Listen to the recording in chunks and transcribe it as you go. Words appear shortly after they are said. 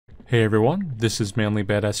Hey everyone, this is Manly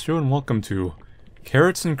Badass Joe and welcome to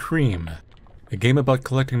Carrots and Cream, a game about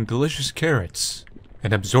collecting delicious carrots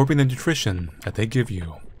and absorbing the nutrition that they give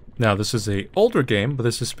you. Now this is an older game, but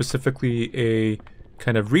this is specifically a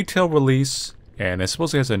kind of retail release, and it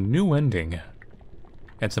supposedly has a new ending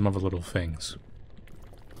and some other little things.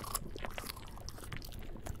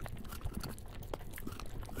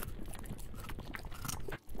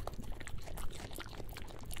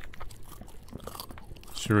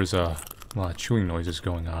 Sure is a lot of chewing noises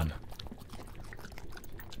going on.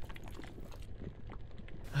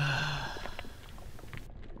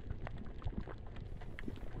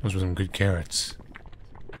 Those were some good carrots.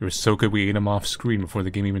 They were so good we ate them off screen before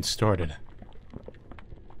the game even started.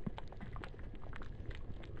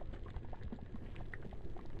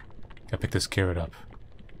 Gotta pick this carrot up.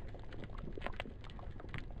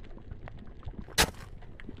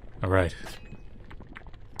 Alright.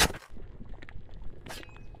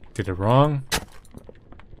 Did it wrong.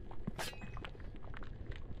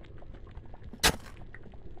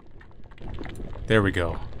 There we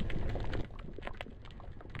go.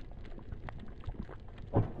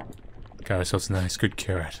 Got ourselves a nice, good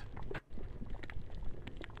carrot.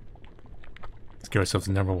 Let's get ourselves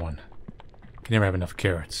a number one. Can never have enough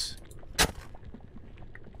carrots.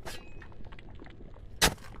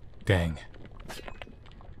 Dang.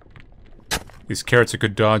 These carrots are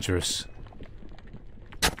good dodgers.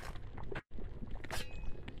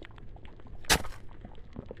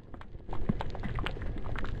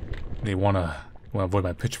 They wanna avoid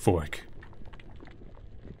my pitchfork.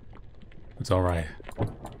 It's alright.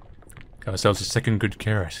 Got ourselves a second good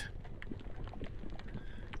carrot.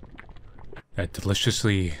 That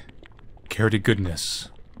deliciously carroty goodness.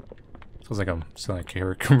 Feels like I'm selling a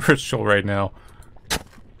carrot commercial right now.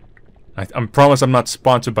 I promise I'm not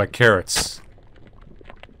sponsored by carrots.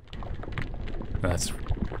 That's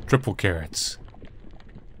triple carrots.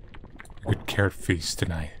 A good carrot feast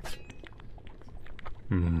tonight.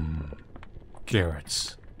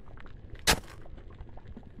 Carrots.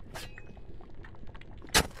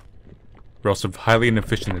 We're also highly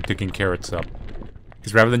inefficient at digging carrots up.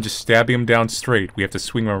 Because rather than just stabbing them down straight, we have to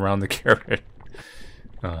swing them around the carrot.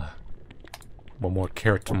 One more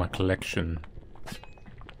carrot to my collection.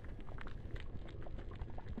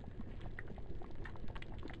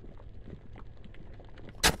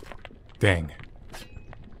 Dang.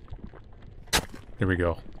 There we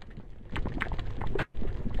go.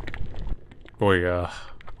 Boy, we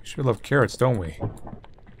sure love carrots, don't we?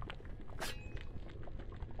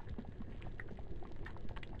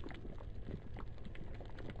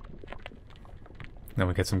 Now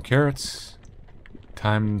we get some carrots.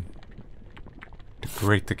 Time to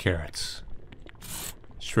grate the carrots.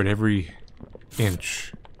 Shred every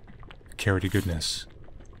inch of carroty goodness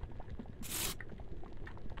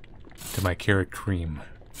to my carrot cream.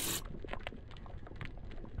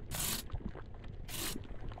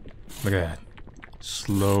 Look at that.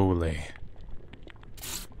 Slowly.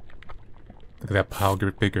 Look at that pile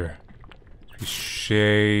get bigger. We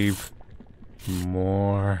shave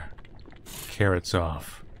more carrots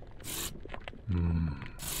off.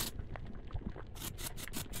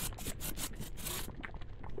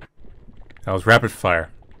 That was rapid fire.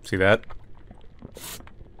 See that?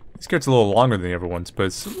 This carrot's a little longer than the other ones, but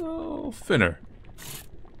it's a little thinner.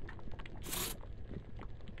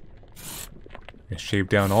 Gonna shave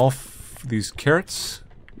down all these carrots,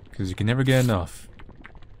 because you can never get enough.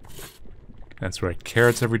 That's right,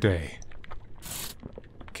 carrots every day.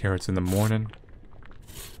 Carrots in the morning.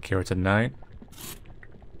 Carrots at night.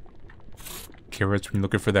 Carrots when you're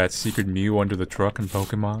looking for that secret Mew under the truck in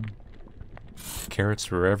Pokemon. Carrots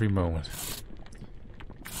for every moment.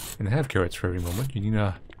 And to have carrots for every moment, you need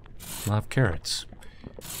a lot of carrots.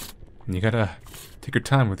 And you gotta take your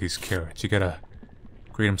time with these carrots. You gotta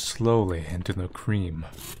grate them slowly into the cream.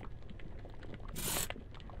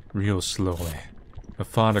 Real slowly.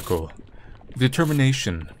 Methodical. With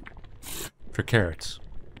determination. For carrots.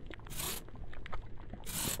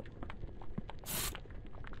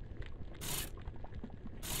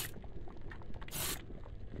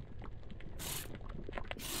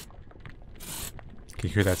 Can you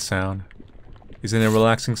hear that sound? Isn't it a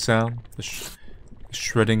relaxing sound? The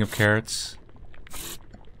shredding of carrots.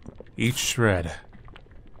 Each shred.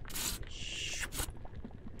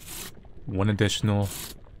 One additional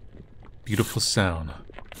beautiful sound.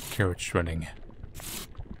 Carrot shredding.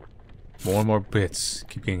 More and more bits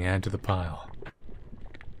keep getting added to the pile.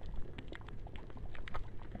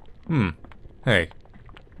 Hey.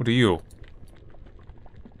 What are you? What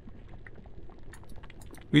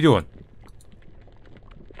are you doing?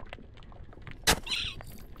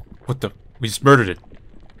 What the? We just murdered it.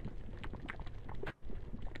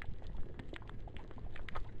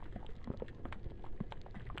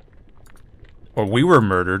 Or we were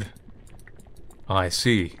murdered. Oh, I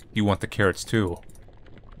see. You want the carrots too.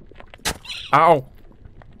 Ow!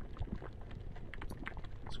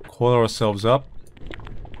 Let's coil ourselves up.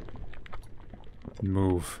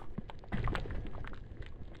 Move.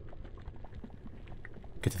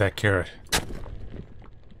 Get to that carrot.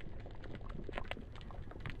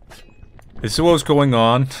 This is what was going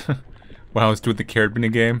on when I was doing the carrot mini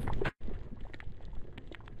game.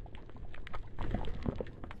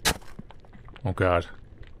 Oh god.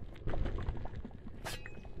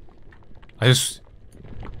 It's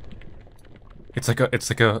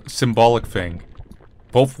like a symbolic thing.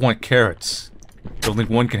 Both want carrots. But only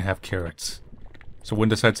one can have carrots. So one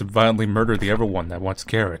decides to violently murder the other one that wants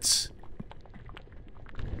carrots.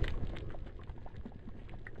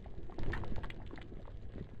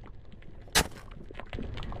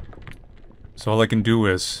 So all I can do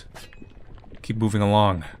is keep moving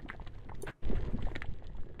along.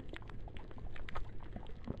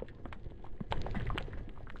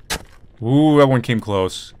 Ooh, that one came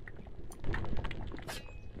close.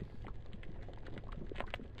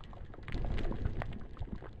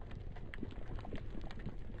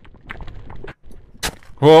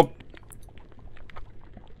 Whoop.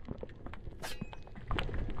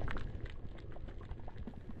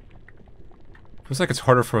 Feels like it's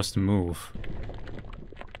harder for us to move.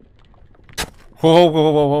 Whoa, whoa,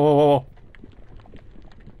 whoa, whoa, whoa, whoa, whoa.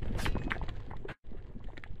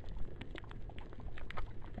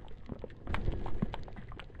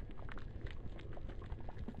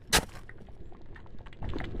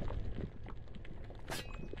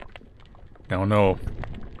 No, no.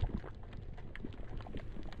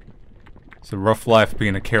 It's a rough life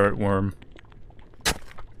being a carrot worm.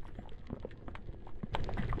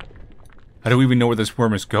 How do we even know where this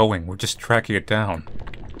worm is going? We're just tracking it down.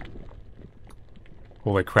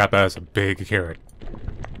 Holy crap, that is a big carrot.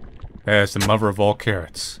 That is the mother of all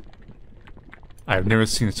carrots. I have never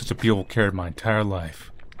seen such a beautiful carrot in my entire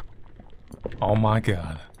life. Oh my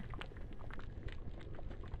god.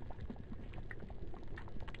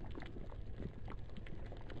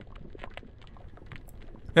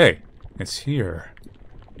 Hey, it's here.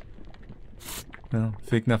 No,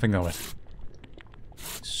 think nothing of it.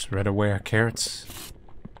 Shred away our carrots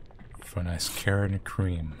for a nice carrot and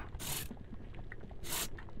cream.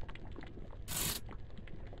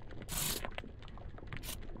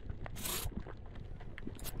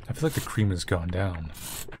 I feel like the cream has gone down.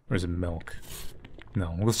 Or is it milk?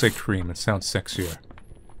 No, we'll say cream. It sounds sexier.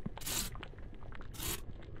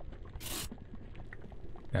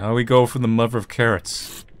 Now we go for the mother of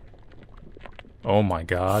carrots. Oh my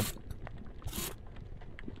god.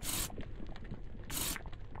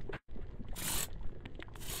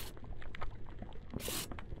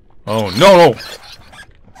 Oh no!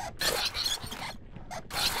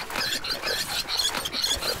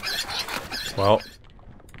 Well,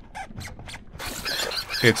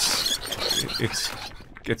 it's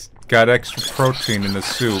got extra protein in the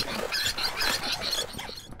soup.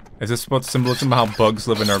 Is this what symbolism of how bugs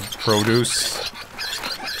live in our produce?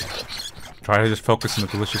 Try to just focus on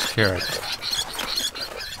the delicious carrot.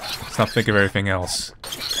 Let's not think of everything else.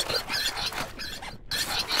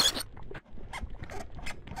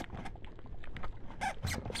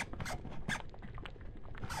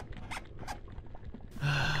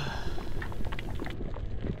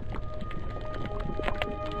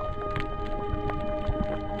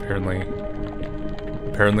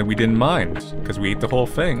 Apparently we didn't mind, because we ate the whole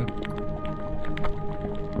thing.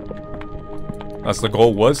 That's the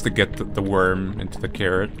goal, was to get the worm into the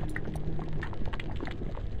carrot.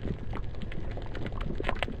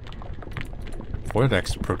 What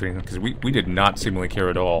extra protein? Because we did not seemingly care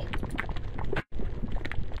at all.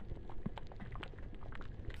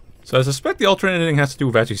 So I suspect the alternate ending has to do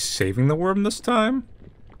with actually saving the worm this time.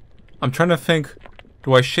 I'm trying to think,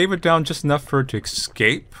 do I shave it down just enough for it to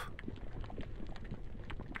escape?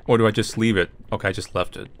 Or do I just leave it? Okay, I just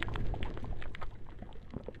left it.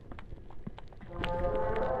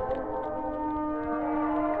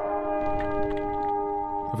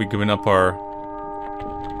 Have we given up our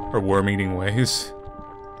worm-eating ways?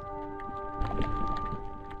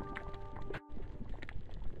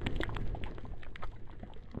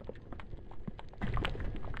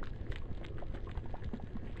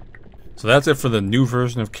 So that's it for the new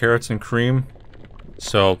version of Carrots and Cream.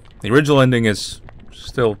 So, the original ending is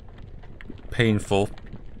still painful.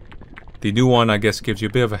 The new one, I guess, gives you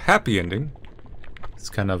a bit of a happy ending. It's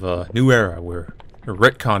kind of a new era where we're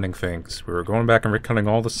retconning things. We're going back and retconning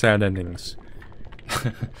all the sad endings.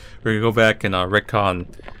 We're gonna go back and retcon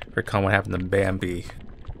what happened to Bambi.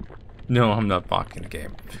 No, I'm not mocking the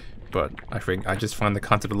game, but I just find the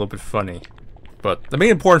concept a little bit funny. But the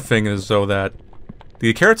main important thing is, though, that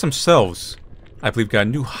the carrots themselves, I believe, got a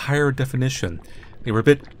new higher definition. They were a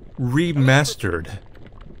bit remastered.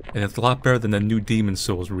 And it's a lot better than the new Demon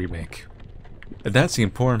Souls remake. And that's the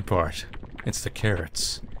important part. It's the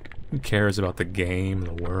carrots. Who cares about the game,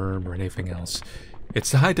 the worm, or anything else?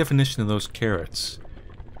 It's the high definition of those carrots.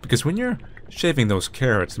 Because when you're shaving those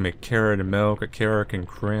carrots to make carrot and milk, or carrot and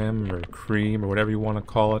cream, or whatever you want to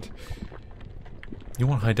call it, you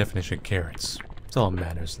want high definition carrots. That's all that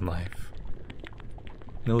matters in life.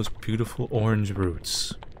 Those beautiful orange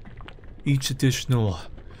roots. Each additional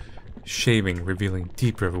shaving revealing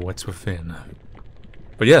deeper of what's within.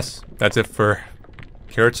 But yes, that's it for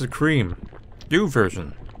Carrots and Cream, new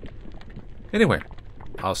version. Anyway,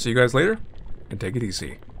 I'll see you guys later, and take it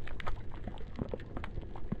easy.